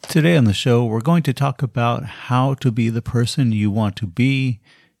Today on the show, we're going to talk about how to be the person you want to be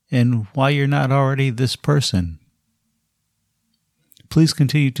and why you're not already this person. Please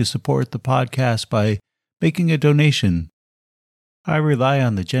continue to support the podcast by making a donation. I rely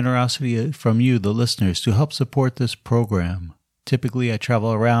on the generosity from you, the listeners, to help support this program. Typically, I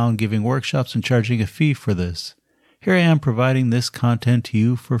travel around giving workshops and charging a fee for this. Here I am providing this content to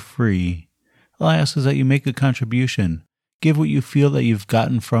you for free. All I ask is that you make a contribution. Give what you feel that you've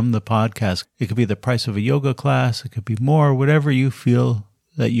gotten from the podcast. It could be the price of a yoga class. It could be more, whatever you feel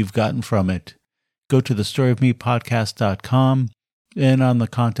that you've gotten from it. Go to thestoryofmepodcast.com, and on the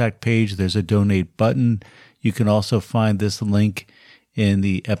contact page, there's a donate button. You can also find this link in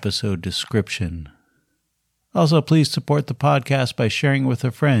the episode description. Also, please support the podcast by sharing it with a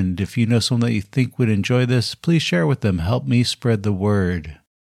friend. If you know someone that you think would enjoy this, please share with them. Help me spread the word.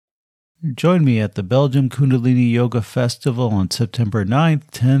 Join me at the Belgium Kundalini Yoga Festival on September 9th,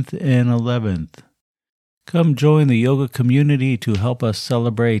 10th, and 11th. Come join the yoga community to help us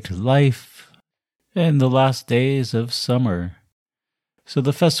celebrate life and the last days of summer. So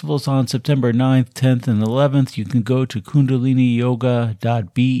the festival's on September 9th, 10th, and 11th. You can go to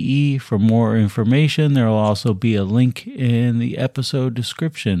kundaliniyoga.be for more information. There will also be a link in the episode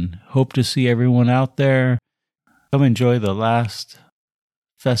description. Hope to see everyone out there. Come enjoy the last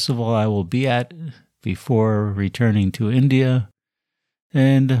festival I will be at before returning to India,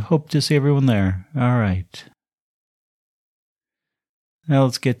 and hope to see everyone there. All right. Now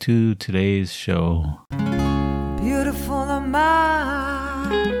let's get to today's show. Beautiful am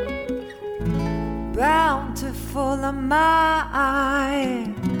I, bountiful am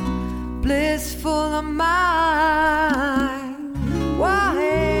I, blissful am I,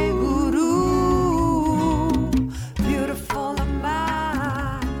 why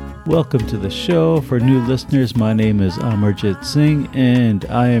Welcome to the show. For new listeners, my name is Amarjit Singh, and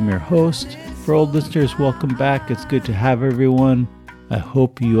I am your host. For old listeners, welcome back. It's good to have everyone. I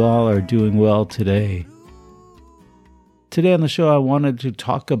hope you all are doing well today. Today on the show, I wanted to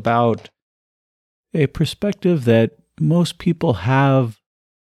talk about a perspective that most people have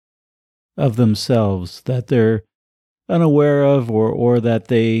of themselves, that they're unaware of or that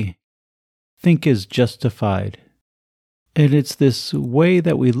they think is justified. And it's this way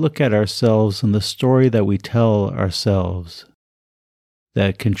that we look at ourselves and the story that we tell ourselves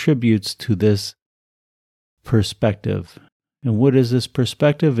that contributes to this perspective. And what is this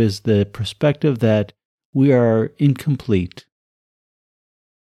perspective? Is the perspective that we are incomplete,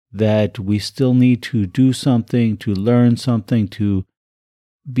 that we still need to do something, to learn something, to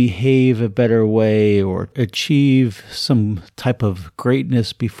behave a better way, or achieve some type of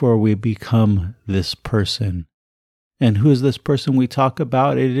greatness before we become this person. And who is this person we talk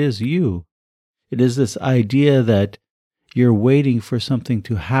about? It is you. It is this idea that you're waiting for something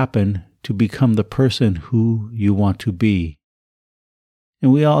to happen to become the person who you want to be.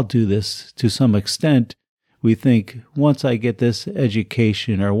 And we all do this to some extent. We think, once I get this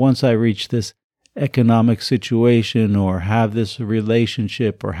education, or once I reach this economic situation, or have this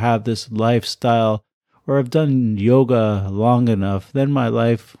relationship, or have this lifestyle, or have done yoga long enough, then my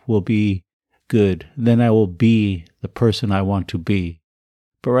life will be good. Then I will be the person I want to be.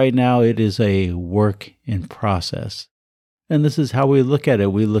 But right now it is a work in process. And this is how we look at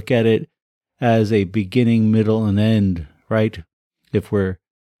it. We look at it as a beginning, middle, and end, right? If we're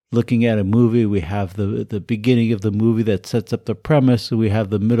looking at a movie, we have the beginning of the movie that sets up the premise, and we have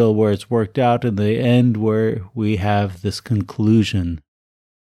the middle where it's worked out, and the end where we have this conclusion.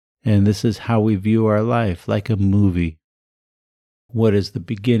 And this is how we view our life, like a movie. What is the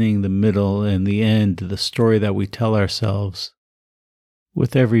beginning, the middle, and the end, the story that we tell ourselves?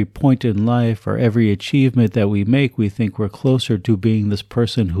 With every point in life or every achievement that we make, we think we're closer to being this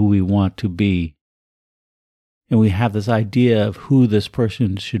person who we want to be. And we have this idea of who this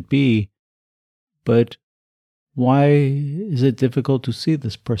person should be, but why is it difficult to see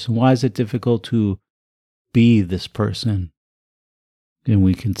this person? Why is it difficult to be this person? And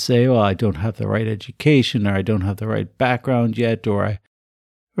we can say, well, I don't have the right education, or I don't have the right background yet, or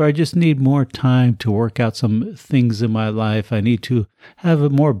I just need more time to work out some things in my life. I need to have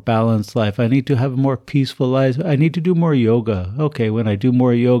a more balanced life. I need to have a more peaceful life. I need to do more yoga. Okay, when I do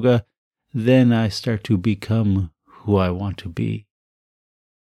more yoga, then I start to become who I want to be.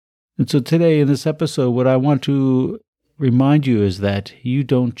 And so today in this episode, what I want to remind you is that you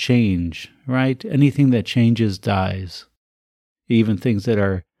don't change, right? Anything that changes dies. Even things that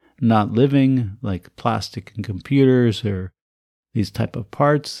are not living, like plastic and computers or these type of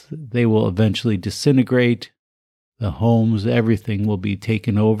parts, they will eventually disintegrate. The homes, everything will be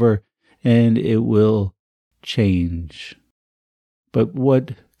taken over, and it will change. But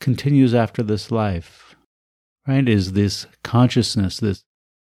what continues after this life, right? Is this consciousness, this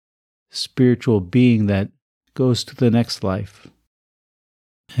spiritual being that goes to the next life.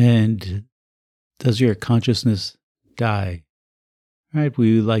 And does your consciousness die? Right?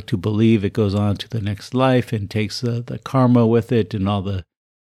 We like to believe it goes on to the next life and takes the karma with it and all the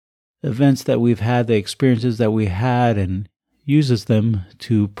events that we've had, the experiences that we had, and uses them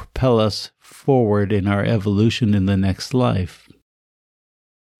to propel us forward in our evolution in the next life.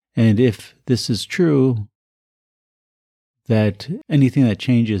 And if this is true, that anything that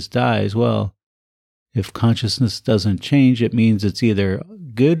changes dies, well, if consciousness doesn't change, it means it's either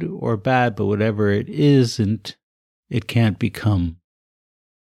good or bad, but whatever it isn't, it can't become.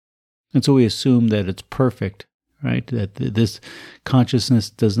 And so we assume that it's perfect, right? That this consciousness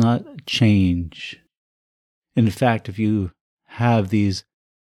does not change. In fact, if you have these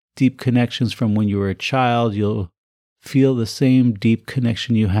deep connections from when you were a child, you'll feel the same deep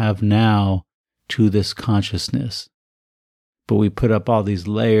connection you have now to this consciousness. But we put up all these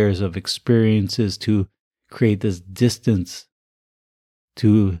layers of experiences to create this distance,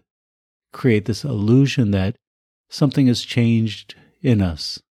 to create this illusion that something has changed in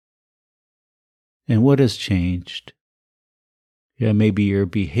us. And what has changed? Yeah, maybe your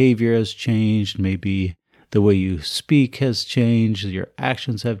behavior has changed, maybe the way you speak has changed, your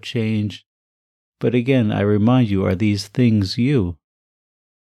actions have changed. But again, I remind you, are these things you?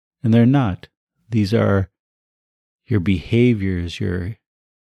 And they're not. These are your behaviors, your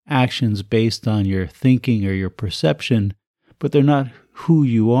actions based on your thinking or your perception, but they're not who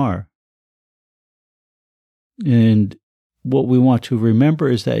you are. And what we want to remember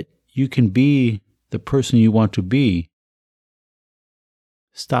is that you can be the person you want to be.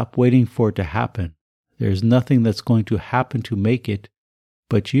 Stop waiting for it to happen. There's nothing that's going to happen to make it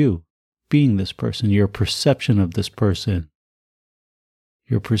but you being this person, your perception of this person.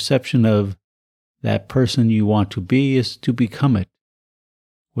 Your perception of that person you want to be is to become it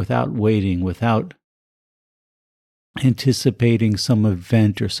without waiting, without anticipating some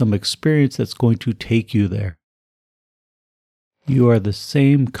event or some experience that's going to take you there. You are the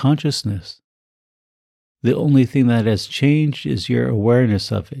same consciousness. The only thing that has changed is your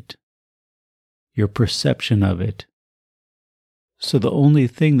awareness of it, your perception of it. So the only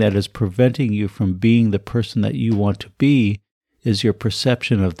thing that is preventing you from being the person that you want to be is your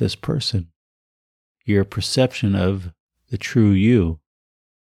perception of this person, your perception of the true you.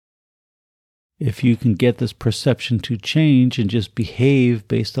 If you can get this perception to change and just behave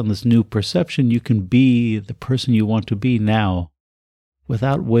based on this new perception, you can be the person you want to be now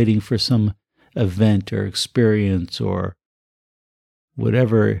without waiting for some event or experience or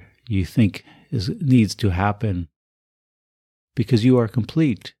whatever you think needs to happen, because you are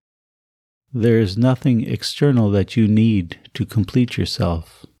complete. There is nothing external that you need to complete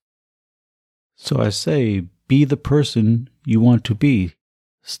yourself. So I say, be the person you want to be.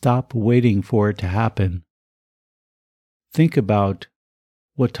 Stop waiting for it to happen. Think about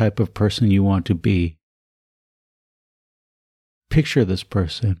what type of person you want to be. Picture this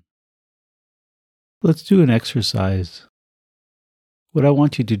person. Let's do an exercise. What I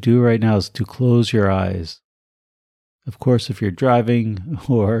want you to do right now is to close your eyes. Of course, if you're driving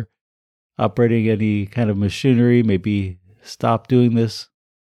or operating any kind of machinery, maybe stop doing this.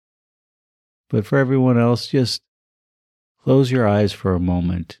 But for everyone else, just close your eyes for a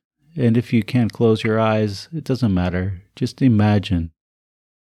moment. And if you can't close your eyes, it doesn't matter. Just imagine.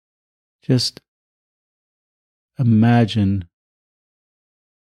 Just imagine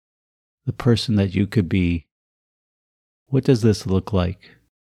the person that you could be. What does this look like?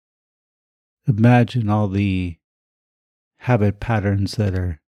 Imagine all the habit patterns that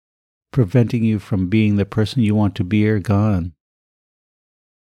are preventing you from being the person you want to be are gone.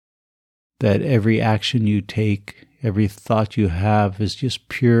 That every action you take, every thought you have is just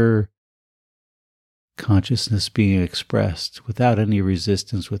pure consciousness being expressed without any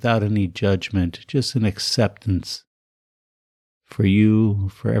resistance, without any judgment, just an acceptance for you,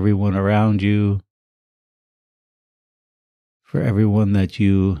 for everyone around you, for everyone that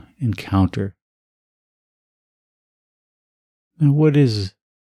you encounter. Now, what does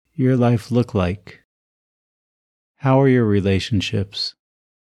your life look like? How are your relationships?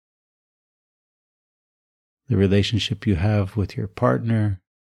 The relationship you have with your partner,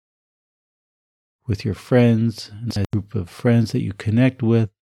 with your friends, and a group of friends that you connect with.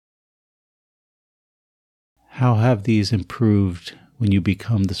 How have these improved when you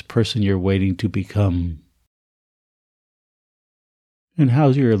become this person you're waiting to become? And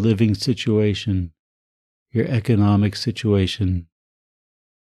how's your living situation, your economic situation,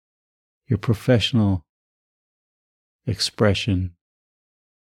 your professional expression,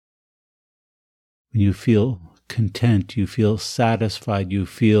 when you feel content, you feel satisfied, you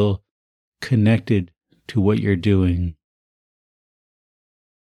feel connected to what you're doing.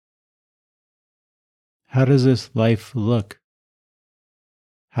 How does this life look?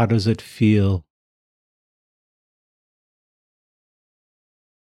 How does it feel?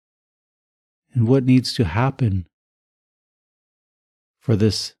 And what needs to happen for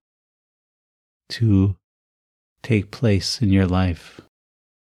this to take place in your life?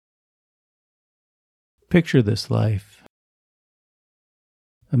 Picture this life.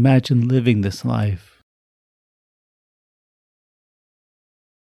 Imagine living this life.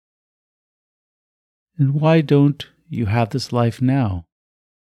 And why don't you have this life now?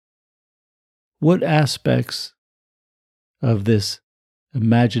 What aspects of this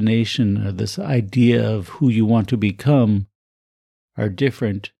imagination, or this idea of who you want to become, are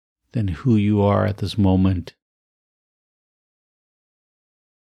different than who you are at this moment?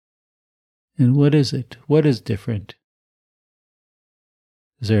 And what is it? What is different?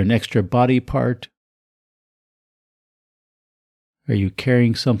 Is there an extra body part? Are you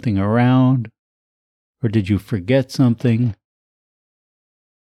carrying something around? Or did you forget something?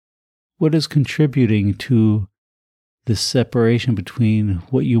 What is contributing to this separation between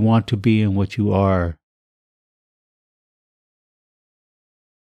what you want to be and what you are?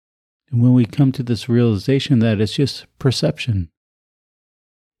 And when we come to this realization that it's just perception,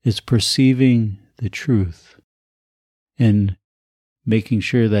 it's perceiving the truth and making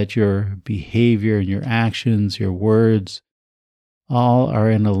sure that your behavior and your actions, your words, all are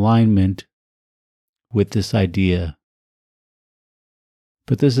in alignment with this idea.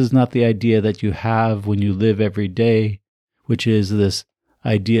 But this is not the idea that you have when you live every day, which is this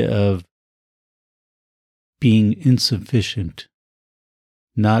idea of being insufficient,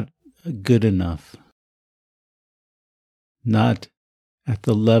 not good enough, not at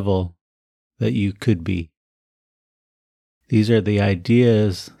the level that you could be. These are the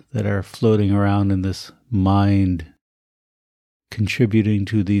ideas that are floating around in this mind, contributing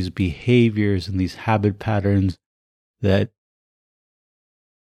to these behaviors and these habit patterns that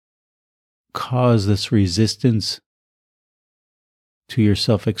cause this resistance to your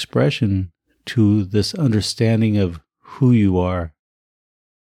self-expression, to this understanding of who you are.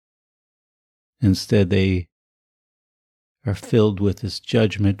 Instead, they are filled with this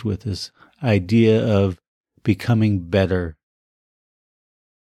judgment, with this idea of becoming better.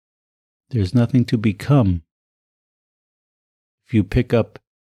 There's nothing to become. If you pick up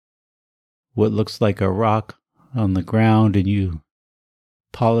what looks like a rock on the ground and you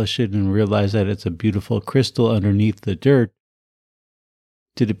polish it and realize that it's a beautiful crystal underneath the dirt,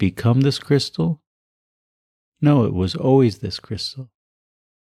 did it become this crystal? No, it was always this crystal.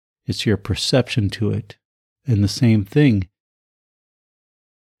 It's your perception to it. And the same thing.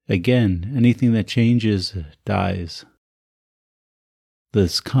 Again, anything that changes dies.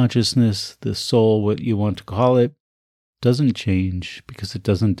 This consciousness, the soul, what you want to call it, doesn't change because it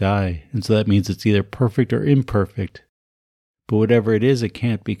doesn't die. And so that means it's either perfect or imperfect. But whatever it is, it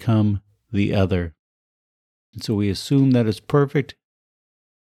can't become the other. And so we assume that it's perfect,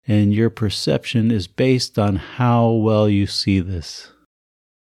 and your perception is based on how well you see this.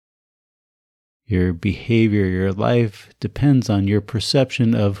 Your behavior, your life depends on your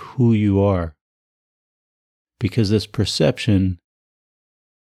perception of who you are. Because this perception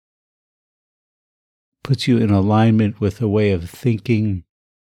puts you in alignment with a way of thinking,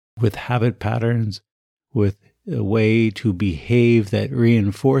 with habit patterns, with a way to behave that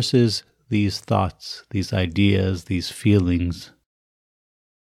reinforces these thoughts, these ideas, these feelings.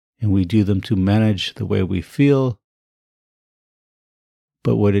 And we do them to manage the way we feel.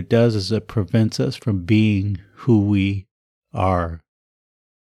 But what it does is it prevents us from being who we are.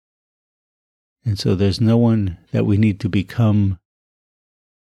 And so there's no one that we need to become.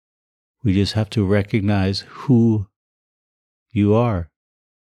 We just have to recognize who you are.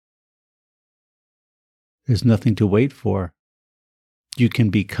 There's nothing to wait for. You can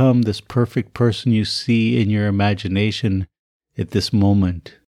become this perfect person you see in your imagination at this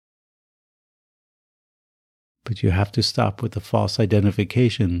moment. But you have to stop with the false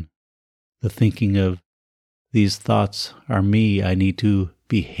identification, the thinking of these thoughts are me, I need to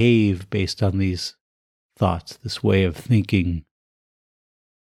behave based on these thoughts, this way of thinking,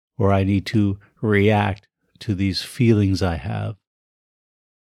 or I need to react to these feelings I have.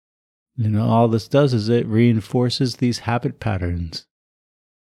 And all this does is it reinforces these habit patterns,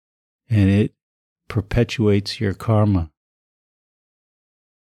 and it perpetuates your karma.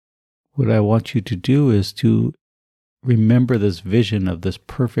 What I want you to do is to remember this vision of this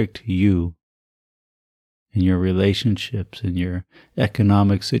perfect you in your relationships, in your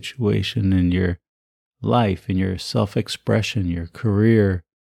economic situation, in your life, in your self-expression, your career,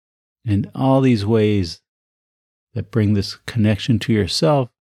 and all these ways that bring this connection to yourself,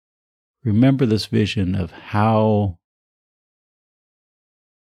 remember this vision of how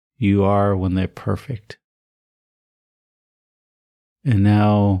you are when they're perfect. And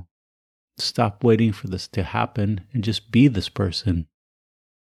now stop waiting for this to happen and just be this person.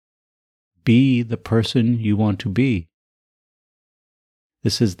 Be the person you want to be.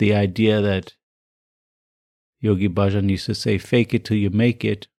 This is the idea that Yogi Bhajan used to say, fake it till you make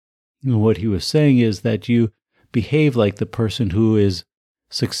it. And what he was saying is that you behave like the person who is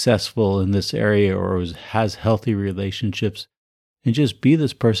successful in this area or has healthy relationships, and just be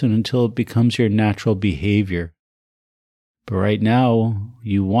this person until it becomes your natural behavior. But right now,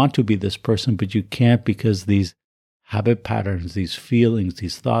 you want to be this person, but you can't because these habit patterns, these feelings,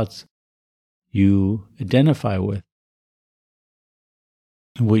 these thoughts you identify with.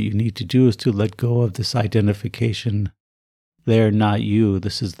 And what you need to do is to let go of this identification. They're not you.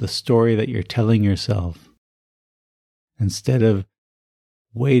 This is the story that you're telling yourself. Instead of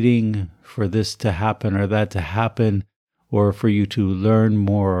waiting for this to happen or that to happen, or for you to learn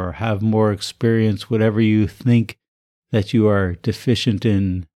more or have more experience, whatever you think that you are deficient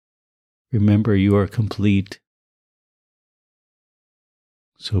in, remember you are complete.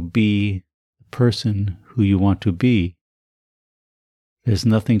 So be the person who you want to be. There's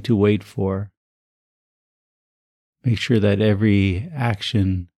nothing to wait for. Make sure that every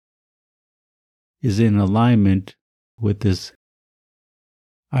action is in alignment with this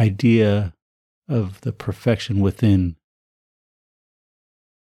idea of the perfection within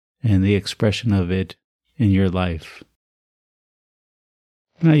and the expression of it in your life.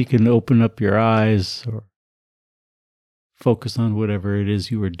 Now you can open up your eyes or focus on whatever it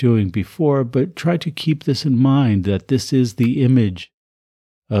is you were doing before, but try to keep this in mind, that this is the image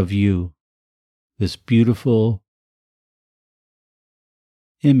of you, this beautiful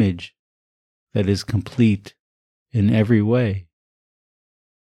image that is complete in every way,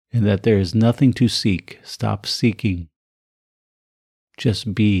 and that there is nothing to seek. Stop seeking.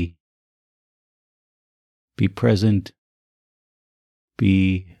 Just be. Be present.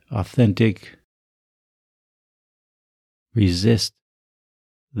 Be authentic. Resist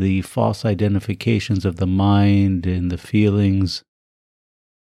the false identifications of the mind and the feelings,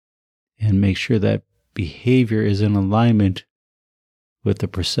 and make sure that behavior is in alignment with the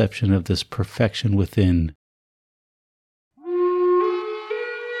perception of this perfection within.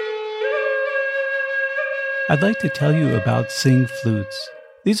 I'd like to tell you about Sing Flutes.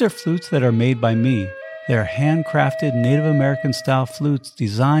 These are flutes that are made by me. They are handcrafted Native American style flutes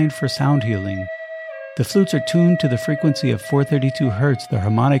designed for sound healing. The flutes are tuned to the frequency of 432 Hz, the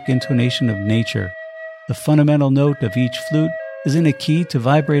harmonic intonation of nature. The fundamental note of each flute is in a key to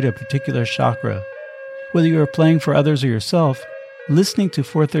vibrate a particular chakra. Whether you are playing for others or yourself, listening to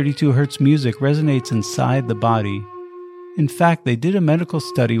 432 Hz music resonates inside the body. In fact, they did a medical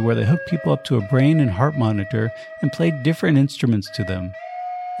study where they hooked people up to a brain and heart monitor and played different instruments to them.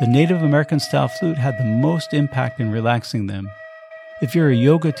 The Native American style flute had the most impact in relaxing them. If you're a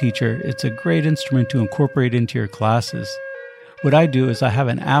yoga teacher, it's a great instrument to incorporate into your classes. What I do is I have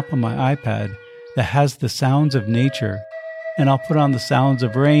an app on my iPad that has the sounds of nature, and I'll put on the sounds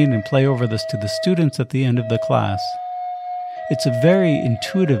of rain and play over this to the students at the end of the class. It's a very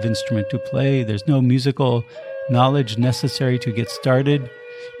intuitive instrument to play. There's no musical knowledge necessary to get started.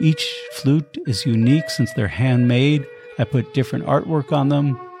 Each flute is unique since they're handmade. I put different artwork on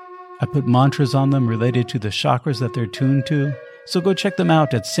them. I put mantras on them related to the chakras that they're tuned to. So go check them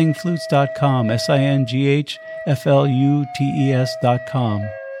out at singflutes.com, SINGHFLUTES.com.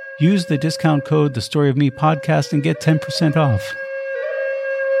 Use the discount code The Story of Me Podcast and get 10% off.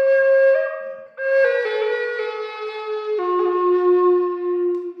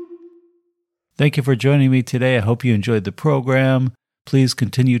 Thank you for joining me today. I hope you enjoyed the program. Please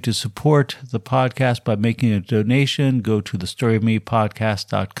continue to support the podcast by making a donation. Go to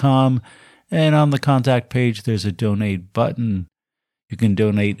thestoryofmepodcast.com, and on the contact page, there's a donate button. You can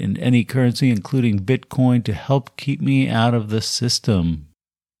donate in any currency, including Bitcoin, to help keep me out of the system.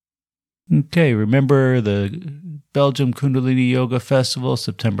 Okay, remember the Belgium Kundalini Yoga Festival,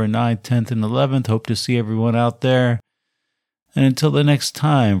 September 9th, 10th, and 11th. Hope to see everyone out there. And until the next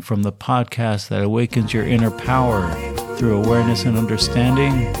time, from the podcast that awakens your inner power through awareness and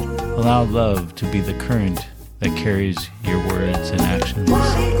understanding, allow love to be the current that carries your words and actions.